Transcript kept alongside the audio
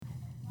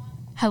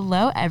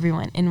Hello,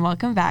 everyone, and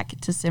welcome back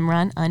to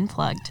Cimarron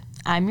Unplugged.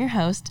 I'm your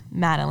host,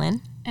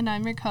 Madeline. And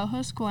I'm your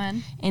co-host,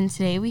 Gwen. And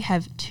today we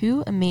have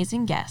two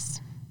amazing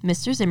guests,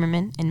 Mr.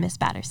 Zimmerman and Miss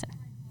Batterson.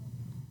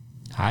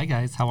 Hi,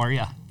 guys. How are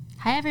ya?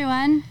 Hi,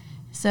 everyone.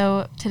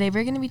 So today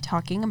we're going to be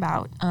talking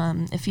about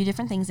a few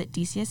different things that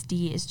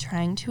DCSD is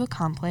trying to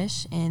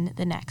accomplish in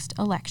the next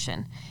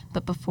election.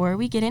 But before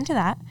we get into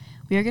that,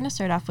 we are going to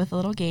start off with a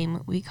little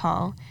game we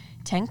call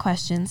 10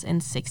 questions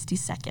in 60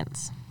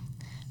 seconds.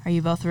 Are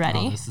you both ready?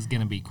 Oh, this is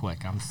going to be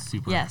quick. I'm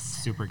super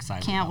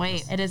excited. Can't about wait.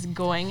 this. It is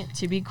going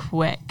to be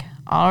quick.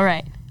 All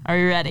right. Are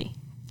you ready?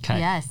 Okay.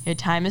 Yes. Your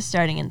time is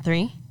starting in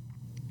 3,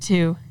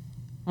 2,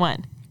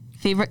 1.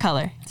 Favorite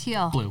color?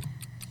 Teal. Blue.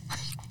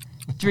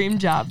 Dream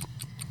job?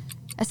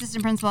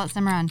 Assistant principal at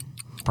Cimarron.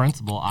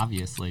 Principal,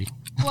 obviously.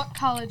 What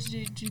college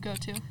did you go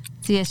to?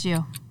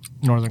 CSU.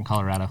 Northern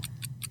Colorado.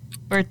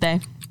 Birthday?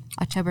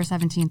 October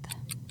 17th.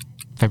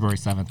 February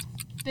 7th.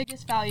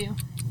 Biggest value?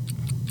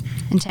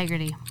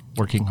 Integrity.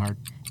 Working hard.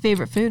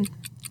 Favorite food?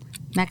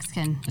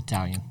 Mexican.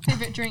 Italian.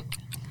 Favorite drink?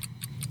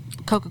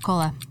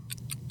 Coca-Cola.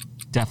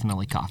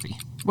 Definitely coffee.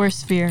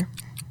 Worst fear?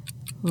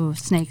 Ooh,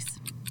 snakes.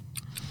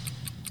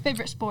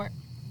 Favorite sport?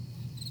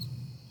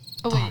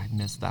 Oh, Oh, wait. I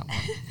missed that one.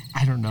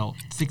 I don't know.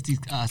 60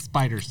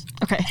 spiders.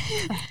 Okay.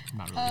 I'm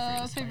not really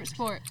afraid of Favorite spiders.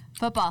 sport?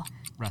 Football.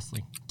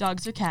 Wrestling.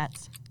 Dogs or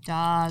cats?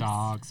 Dogs.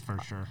 Dogs, for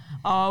sure.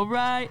 All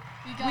right.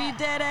 We We got-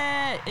 did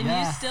it. And you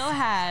Yes. still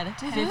had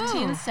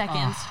 15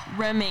 seconds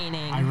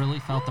remaining. I really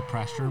felt the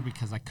pressure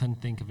because I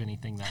couldn't think of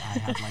anything that I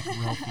had like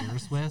real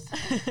fears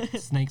with.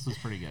 Snakes was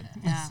pretty good.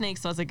 Yeah.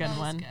 Snakes was a good That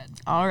was one.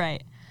 good. All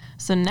right.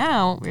 So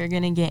now we're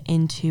going to get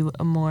into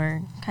a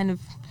more kind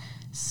of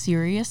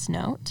serious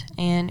note.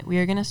 And we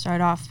are going to start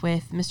off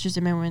with Mr.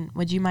 Zimmerman.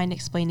 Would you mind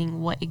explaining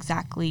what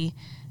exactly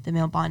the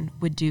mail bond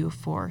would do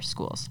for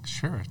schools?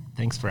 Sure.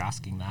 Thanks for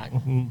asking that.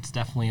 It's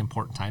definitely an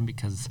important time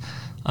because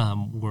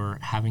we're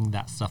having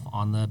that stuff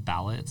on the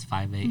ballot. It's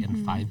 5A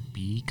and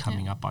 5B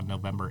coming up on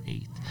November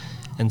 8th.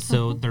 And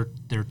so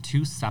they're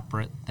two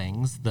separate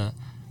things. The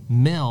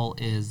mill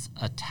is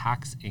a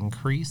tax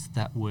increase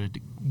that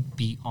would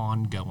be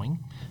ongoing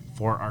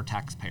for our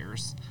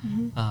taxpayers.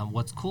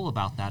 What's cool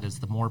about that is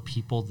the more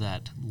people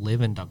that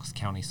live in Douglas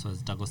County, so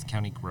as Douglas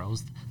County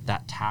grows,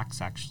 that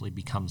tax actually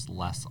becomes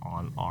less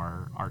on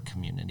our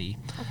community.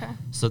 Okay.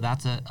 So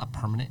that's a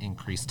permanent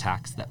increase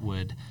tax that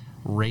would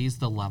raise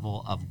the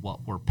level of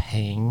what we're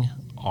paying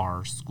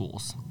our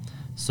schools.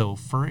 So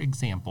for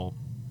example,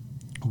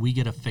 we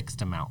get a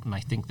fixed amount, and I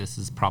think this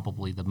is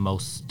probably the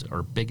most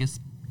or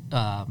biggest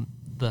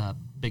the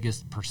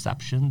biggest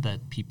perception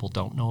that people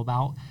don't know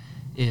about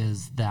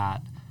is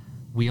that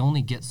we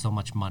only get so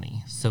much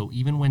money. So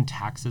even when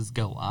taxes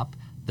go up,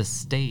 the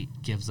state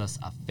gives us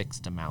a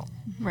fixed amount.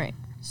 Right.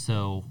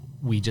 So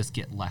we just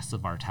get less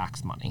of our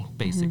tax money,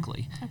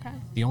 basically. Okay.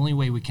 The only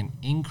way we can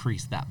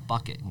increase that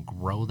bucket and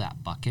grow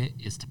that bucket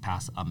is to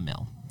pass a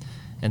mill.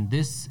 And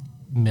this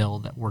mill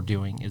that we're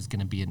doing is going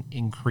to be an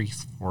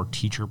increase for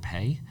teacher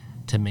pay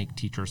to make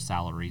teacher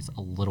salaries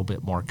a little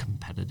bit more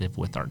competitive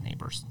with our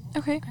neighbors.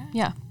 Okay.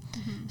 Yeah.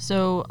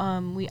 So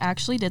we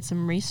actually did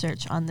some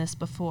research on this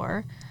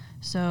before.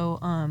 So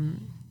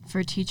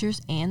for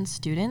teachers and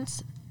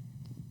students,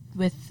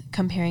 with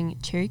comparing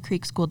Cherry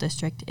Creek School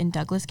District in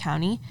Douglas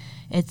County,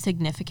 it's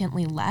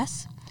significantly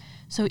less.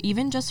 So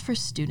even just for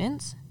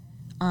students,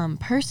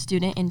 per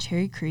student in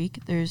Cherry Creek,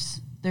 they're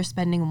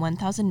spending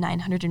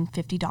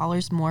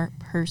 $1,950 more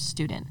per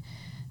student.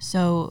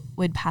 So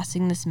would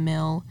passing this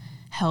mill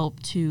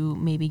help to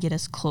maybe get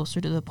us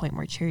closer to the point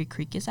where Cherry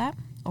Creek is at?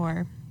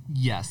 Or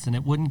Yes, and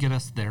it wouldn't get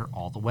us there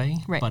all the way,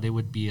 Right. but it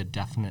would be a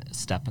definite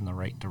step in the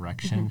right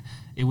direction.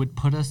 It would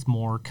put us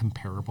more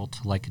comparable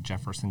to like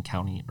Jefferson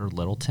County or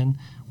Littleton.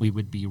 We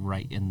would be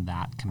right in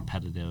that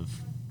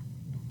competitive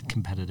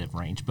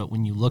range. But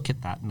when you look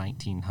at that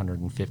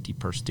 $1,950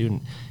 per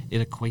student,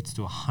 it equates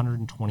to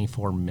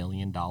 $124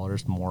 million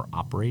more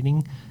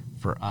operating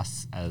for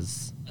us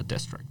as a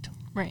district.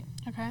 right.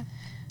 Okay.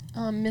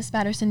 Miss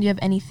Batterson, do you have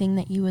anything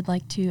that you would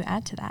like to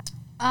add to that?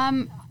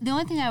 The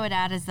only thing I would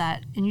add is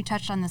that, and you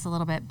touched on this a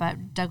little bit,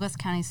 but Douglas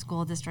County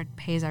School District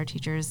pays our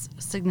teachers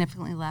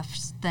significantly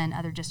less than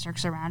other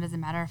districts around. As a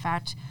matter of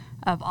fact,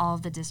 of all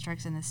of the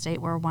districts in the state,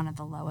 we're one of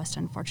the lowest,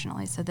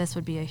 unfortunately. So this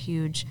would be a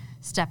huge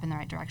step in the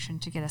right direction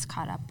to get us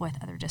caught up with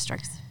other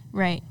districts.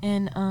 Right.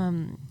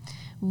 And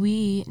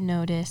we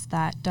noticed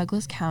that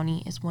Douglas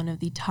County is one of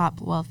the top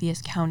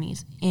wealthiest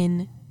counties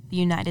in the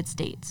United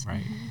States.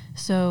 Right.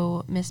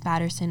 So, Miss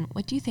Batterson,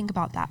 what do you think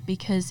about that?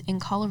 Because in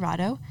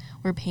Colorado,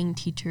 we're paying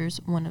teachers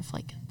one of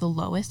like the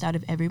lowest out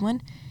of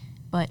everyone,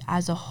 but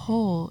as a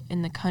whole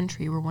in the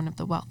country, we're one of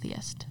the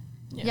wealthiest.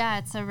 Yeah,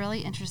 it's a really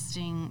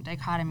interesting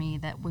dichotomy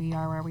that we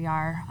are where we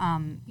are.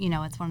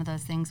 It's one of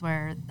those things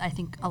where I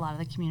think a lot of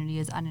the community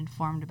is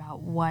uninformed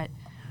about what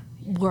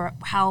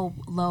how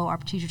low our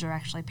teachers are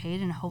actually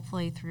paid, and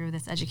hopefully through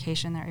this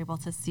education they're able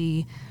to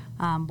see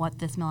what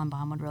this mill and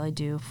bond would really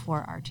do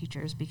for our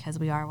teachers, because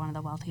we are one of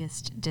the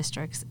wealthiest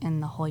districts in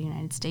the whole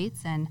United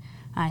States, and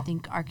I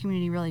think our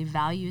community really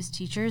values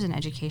teachers and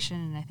education,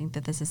 and I think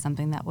that this is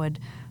something that would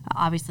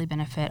obviously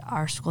benefit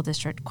our school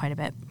district quite a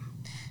bit.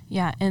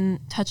 Yeah, and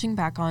touching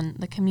back on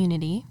the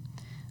community,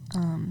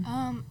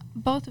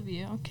 Both of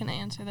you can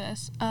answer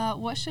this.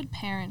 What should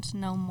parents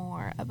know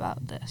more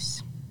about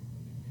this?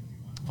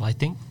 Well, I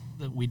think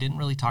that we didn't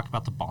really talk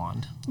about the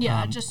bond.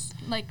 Yeah, just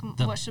like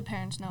what should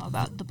parents know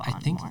about the bond? I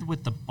think more?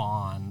 with the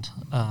bond,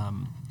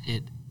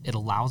 it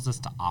allows us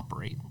to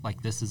operate.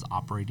 Like, this is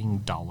operating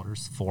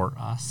dollars for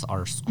us.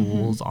 Our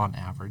schools on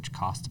average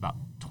cost about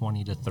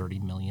 $20 to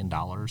 $30 million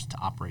to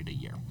operate a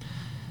year.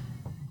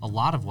 A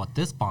lot of what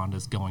this bond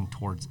is going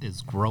towards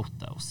is growth,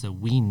 though. So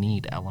we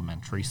need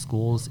elementary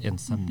schools in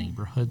some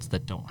neighborhoods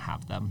that don't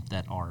have them,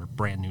 that are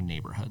brand new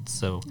neighborhoods.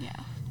 So Yeah.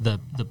 the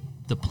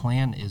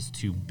plan is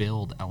to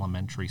build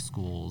elementary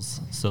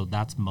schools. So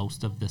that's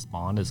most of this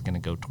bond is going to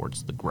go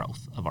towards the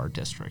growth of our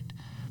district.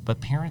 But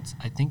parents,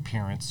 I think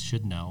parents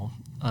should know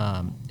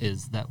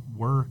is that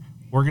we're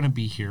going to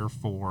be here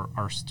for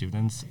our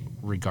students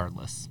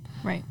regardless.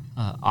 right?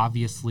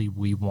 Obviously,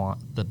 we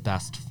want the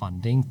best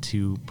funding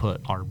to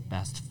put our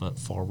best foot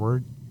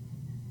forward,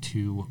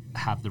 to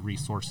have the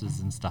resources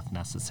and stuff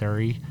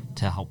necessary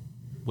to help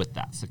with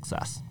that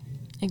success.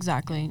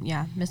 Exactly.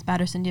 Yeah. Miss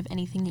Batterson, do you have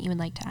anything that you would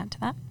like to add to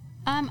that?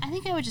 I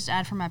think I would just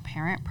add, from a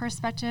parent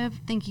perspective,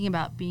 thinking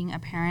about being a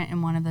parent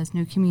in one of those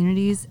new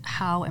communities,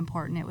 how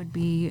important it would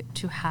be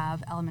to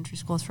have elementary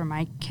schools for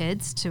my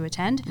kids to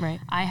attend. Right.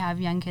 I have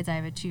young kids. I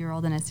have a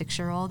 2-year-old and a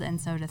 6-year-old. And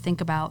so to think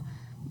about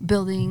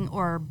building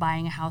or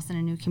buying a house in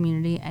a new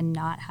community and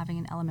not having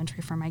an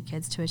elementary for my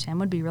kids to attend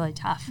would be really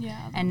tough. Yeah,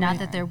 and not right.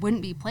 that there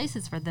wouldn't be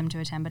places for them to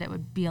attend, but it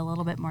would be a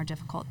little bit more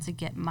difficult to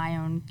get my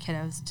own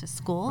kiddos to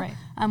school,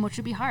 Right. Which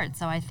would be hard.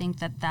 So I think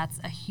that that's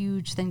a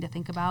huge thing to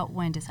think about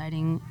when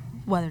deciding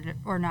whether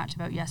or not to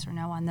vote yes or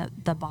no on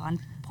the bond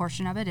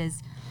portion of it.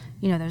 Is,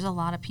 there's a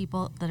lot of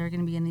people that are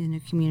going to be in these new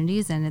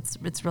communities, and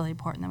it's really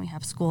important that we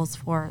have schools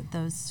for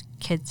those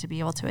kids to be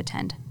able to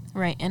attend.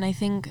 Right. And I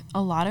think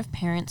a lot of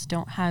parents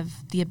don't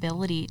have the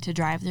ability to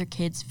drive their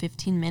kids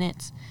 15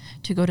 minutes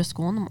to go to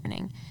school in the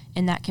morning.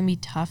 And that can be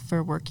tough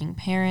for working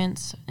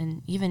parents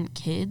and even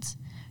kids,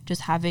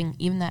 just having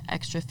even that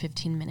extra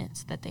 15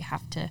 minutes that they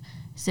have to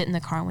sit in the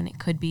car when it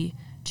could be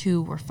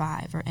 2 or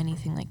 5 or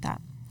anything like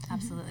that.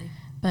 Absolutely.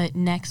 But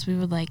next, we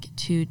would like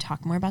to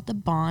talk more about the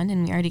bond,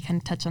 and we already kind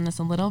of touched on this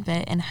a little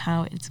bit, and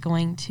how it's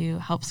going to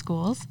help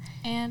schools.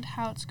 And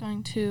how it's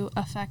going to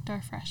affect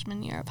our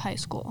freshman year of high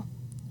school.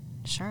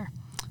 Sure.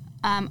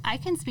 I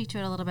can speak to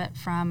it a little bit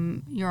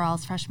from your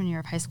all's freshman year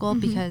of high school,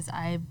 because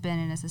I've been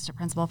an assistant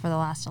principal for the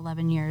last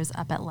 11 years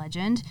up at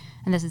Legend,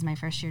 and this is my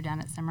first year down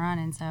at Cimarron.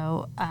 And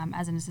so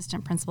as an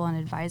assistant principal and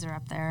advisor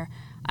up there,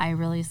 I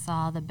really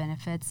saw the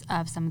benefits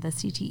of some of the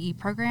CTE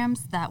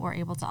programs that we're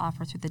able to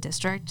offer through the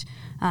district.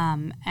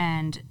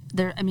 And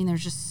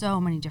there's just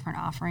so many different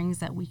offerings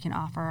that we can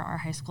offer our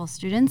high school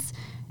students.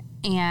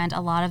 And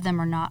a lot of them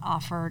are not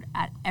offered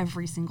at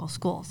every single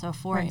school. So,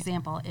 for Right.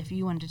 example, if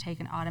you wanted to take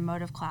an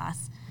automotive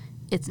class,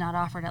 it's not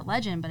offered at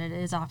Legend, but it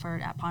is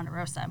offered at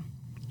Ponderosa.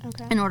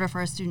 Okay. In order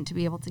for a student to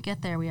be able to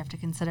get there, we have to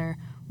consider,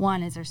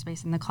 1, is there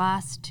space in the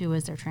class? 2,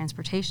 is there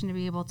transportation to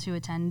be able to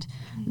attend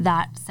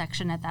that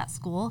section at that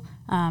school?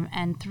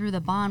 And through the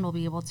bond, we'll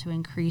be able to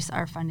increase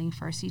our funding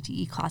for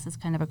CTE classes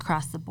kind of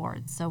across the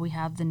board. So we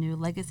have the new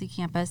Legacy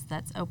campus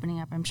that's opening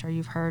up. I'm sure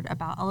you've heard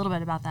about a little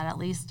bit about that, at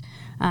least,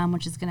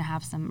 which is going to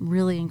have some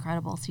really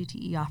incredible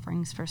CTE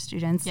offerings for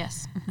students.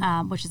 Yes.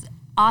 Which is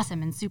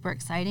awesome and super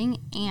exciting.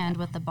 And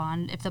with the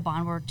bond, if the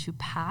bond were to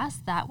pass,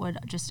 that would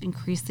just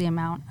increase the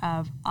amount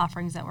of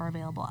offerings that were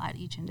available at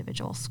each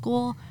individual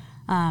school,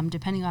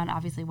 depending on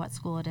obviously what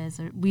school it is.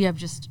 We have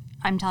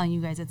I'm telling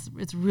you guys,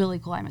 it's really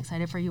cool. I'm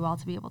excited for you all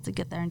to be able to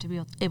get there and to be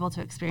able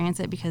to experience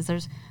it, because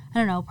there's,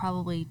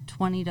 probably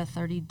 20 to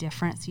 30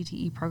 different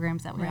CTE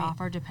programs that we Right.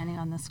 offer depending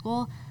on the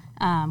school.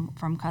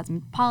 From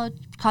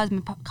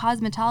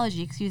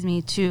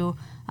cosmetology, to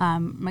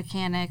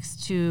mechanics,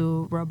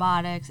 to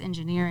robotics,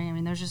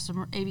 engineering. There's just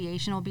some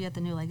aviation will be at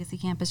the new Legacy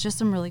campus. Just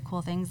some really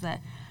cool things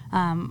that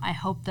I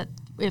hope that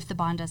if the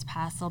bond does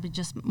pass, there'll be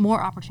just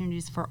more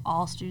opportunities for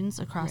all students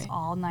across Right.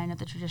 all 9 of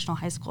the traditional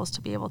high schools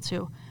to be able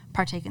to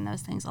partake in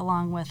those things,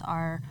 along with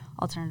our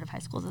alternative high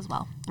schools as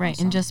well. Right,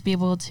 and just be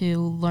able to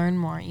learn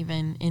more,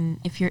 even in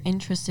if you're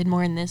interested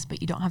more in this, but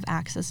you don't have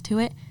access to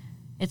it.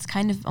 It's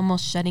kind of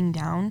almost shutting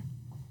down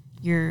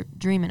your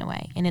dream in a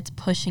way, and it's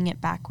pushing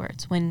it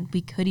backwards when we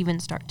could even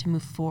start to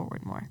move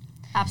forward more.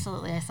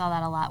 Absolutely. I saw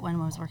that a lot when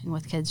I was working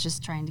with kids,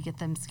 just trying to get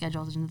them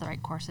scheduled into the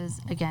right courses.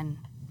 Again,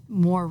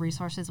 more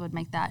resources would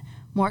make that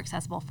more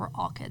accessible for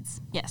all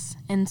kids. Yes,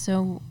 and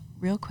so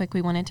real quick,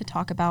 we wanted to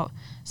talk about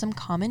some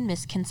common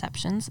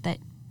misconceptions that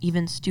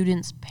even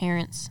students,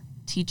 parents,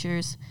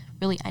 teachers,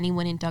 really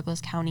anyone in Douglas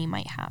County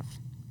might have.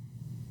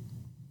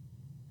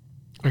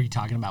 Are you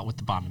talking about with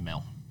the bond and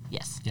mill?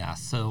 Yes. Yeah,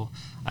 so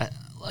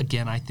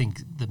again, I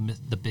think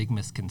the big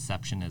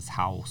misconception is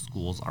how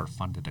schools are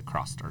funded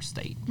across our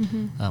state.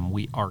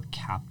 We are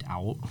capped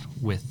out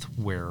with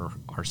where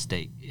our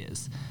state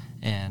is,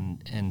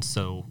 and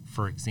so,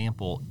 for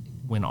example,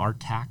 when our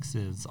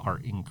taxes are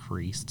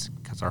increased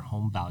because our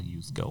home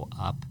values go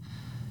up,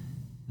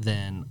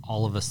 then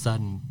all of a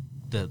sudden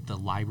the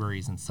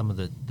libraries and some of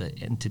the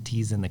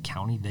entities in the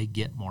county, they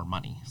get more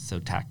money. So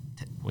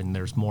when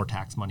there's more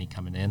tax money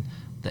coming in,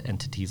 the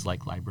entities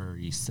like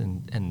libraries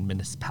and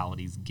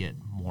municipalities get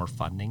more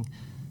funding.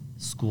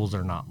 Schools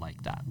are not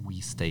like that.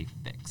 We stay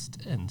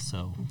fixed. And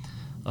so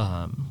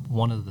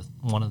one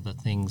of the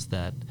things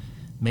that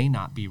may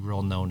not be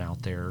real known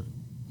out there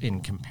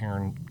in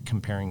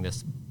comparing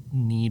this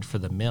need for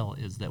the mill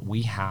is that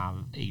we have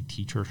a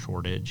teacher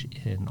shortage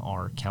in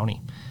our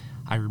county.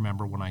 I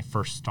remember when I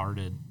first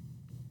started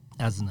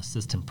as an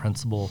assistant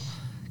principal,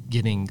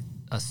 getting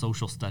a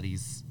social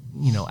studies,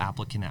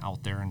 applicant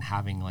out there and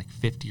having like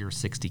 50 or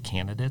 60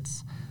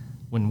 candidates.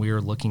 When we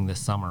were looking this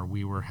summer,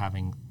 we were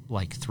having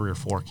like 3 or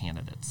 4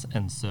 candidates.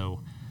 And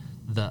so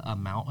the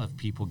amount of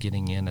people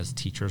getting in as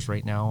teachers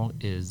right now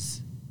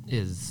is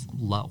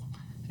low.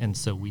 And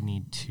so we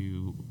need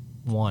to,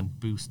 one,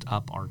 boost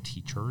up our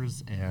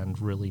teachers and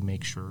really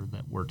make sure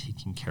that we're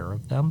taking care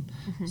of them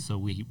so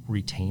we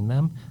retain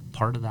them.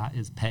 Part of that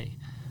is pay.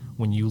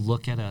 When you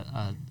look at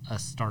a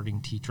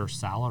starting teacher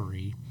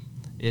salary,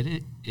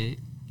 it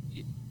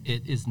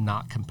is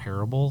not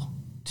comparable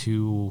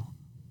to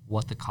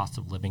what the cost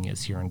of living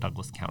is here in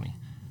Douglas County.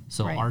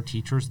 So Right. our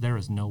teachers, there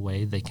is no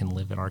way they can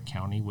live in our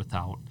county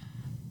without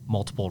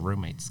multiple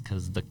roommates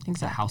because the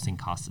housing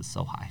cost is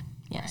so high.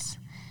 Yes.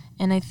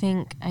 And I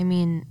think,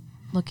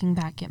 looking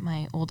back at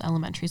my old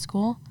elementary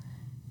school,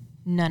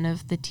 none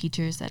of the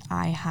teachers that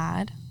I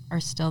had are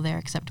still there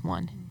except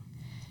one.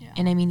 Yeah.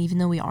 And even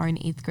though we are in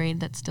 8th grade,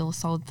 that's still a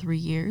solid 3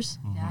 years.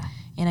 Yeah.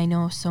 And I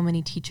know so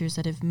many teachers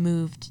that have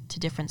moved to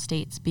different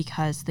states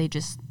because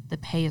the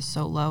pay is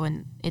so low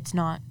and it's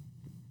not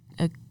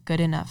a good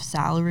enough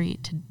salary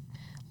to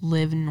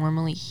live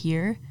normally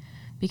here,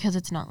 because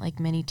it's not like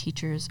many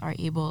teachers are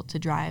able to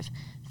drive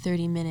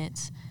 30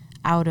 minutes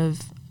out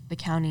of the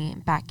county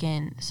back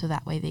in so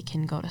that way they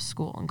can go to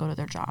school and go to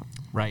their job.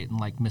 Right. And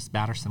like Miss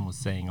Batterson was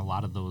saying, a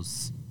lot of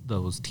those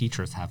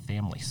teachers have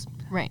families.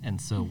 Right. And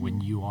so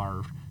when you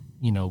are,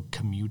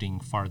 commuting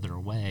farther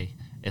away,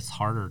 it's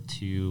harder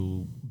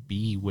to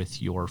be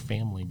with your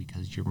family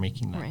because you're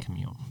making that Right.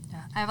 commute.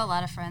 Yeah. I have a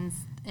lot of friends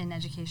in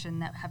education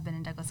that have been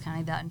in Douglas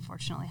County that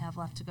unfortunately have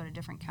left to go to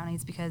different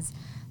counties because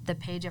the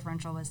pay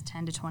differential was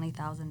 $10,000 to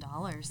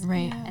 $20,000.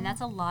 Right. Yeah. And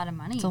that's a lot of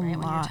money, It's a right? When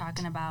you're lot.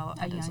 talking about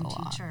That a is young a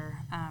lot. teacher.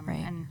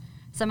 Right. And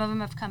some of them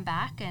have come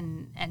back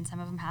and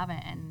some of them haven't.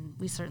 And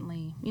we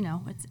certainly,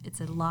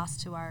 it's a loss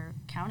to our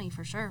county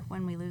for sure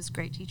when we lose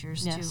great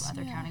teachers Yes. to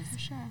other Yeah, counties. for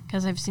sure.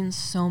 Because I've seen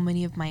so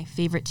many of my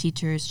favorite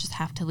teachers just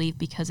have to leave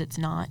because it's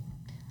not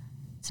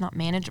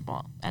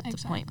manageable at the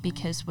point. Exactly.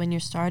 Because when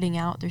you're starting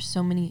out, there's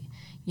so many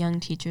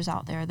young teachers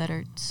out there that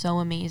are so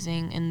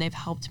amazing and they've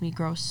helped me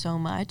grow so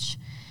much,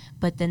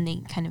 but then they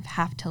kind of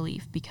have to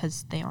leave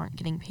because they aren't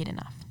getting paid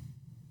enough.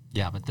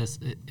 Yeah, but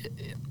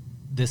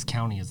this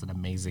county is an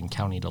amazing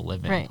county to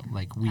live in. Right.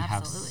 Like we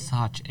Absolutely. have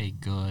such a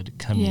good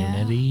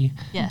community.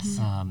 Yes.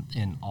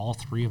 In all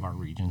 3 of our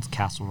regions,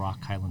 Castle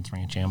Rock, Highlands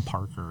Ranch, and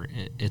Parker.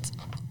 It's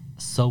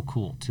so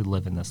cool to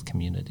live in this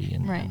community,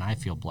 and, Right. and I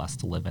feel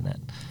blessed to live in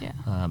it. Yeah.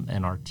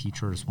 And our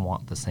teachers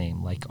want the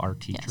same. Like our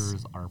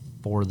teachers are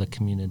for the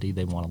community.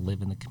 They want to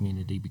live in the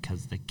community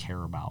because they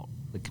care about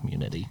the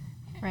community.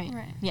 Right.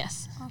 Right.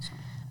 Yes.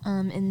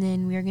 Awesome. And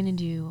then we're going to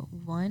do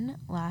one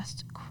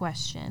last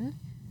question.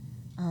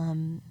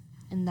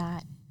 And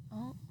that,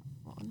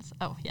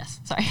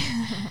 yes, sorry.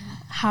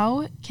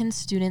 How can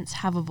students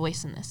have a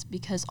voice in this?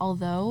 Because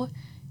although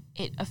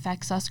it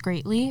affects us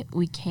greatly,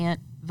 we can't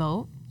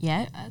vote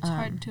yet. It's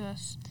hard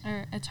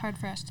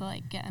for us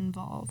to get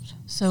involved.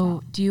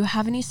 So do you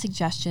have any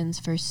suggestions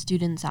for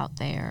students out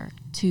there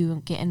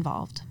to get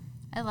involved?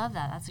 I love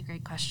that. That's a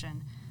great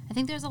question. I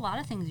think there's a lot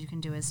of things you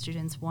can do as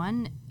students.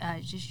 One,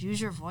 just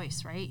use your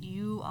voice, right?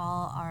 You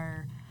all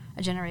are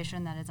a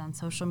generation that is on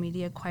social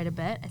media quite a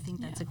bit. I think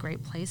that's a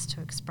great place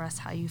to express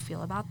how you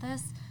feel about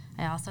this.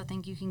 I also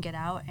think you can get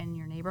out in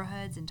your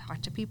neighborhoods and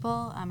talk to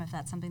people if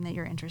that's something that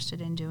you're interested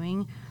in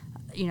doing.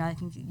 I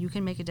think you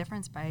can make a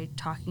difference by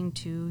talking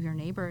to your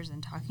neighbors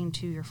and talking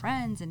to your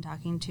friends and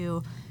talking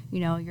to,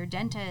 your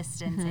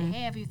dentist and say,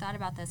 hey, have you thought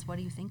about this? What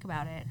do you think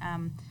about it?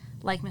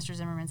 Like Mr.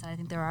 Zimmerman said, I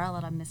think there are a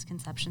lot of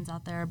misconceptions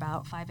out there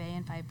about 5A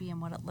and 5B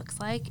and what it looks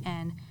like.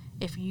 And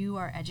if you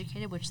are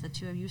educated, which the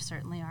 2 of you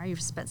certainly are,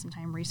 you've spent some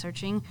time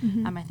researching,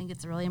 I think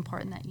it's really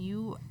important that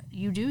you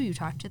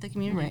talk to the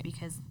community Right.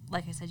 because,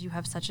 like I said, you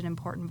have such an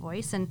important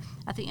voice. And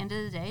at the end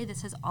of the day,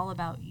 this is all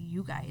about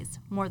you guys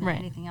more than Right.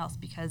 anything else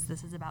because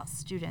this is about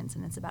students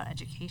and it's about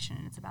education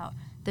and it's about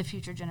the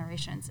future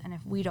generations. And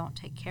if we don't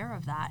take care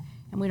of that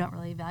and we don't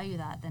really value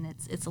that, then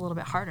it's a little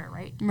bit harder,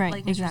 right? Right,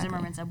 Like Mr. exactly.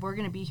 Zimmerman said, we're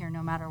going to be here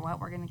no matter what.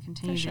 We're going to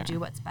continue sure. to do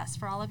what's best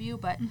for all of you.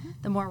 But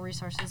the more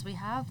resources we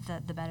have,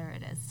 the better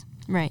it is.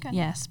 Right. Good.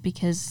 Yes,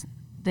 because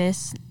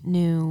this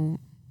new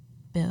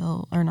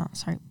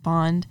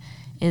bond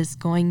is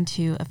going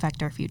to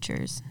affect our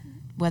futures,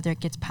 whether it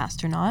gets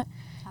passed or not.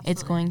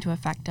 It's going to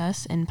affect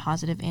us in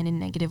positive and in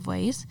negative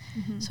ways.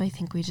 So I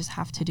think we just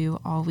have to do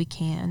all we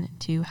can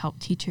to help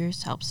teachers,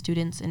 to help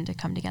students, and to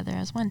come together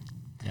as one.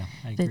 Yeah,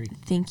 I agree.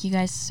 Thank you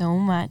guys so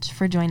much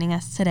for joining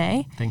us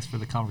today. Thanks for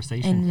the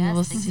conversation. And we Yes,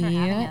 will thanks see for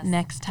having you us.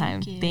 next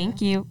time. Thank you.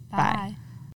 Thank you. Bye. Bye.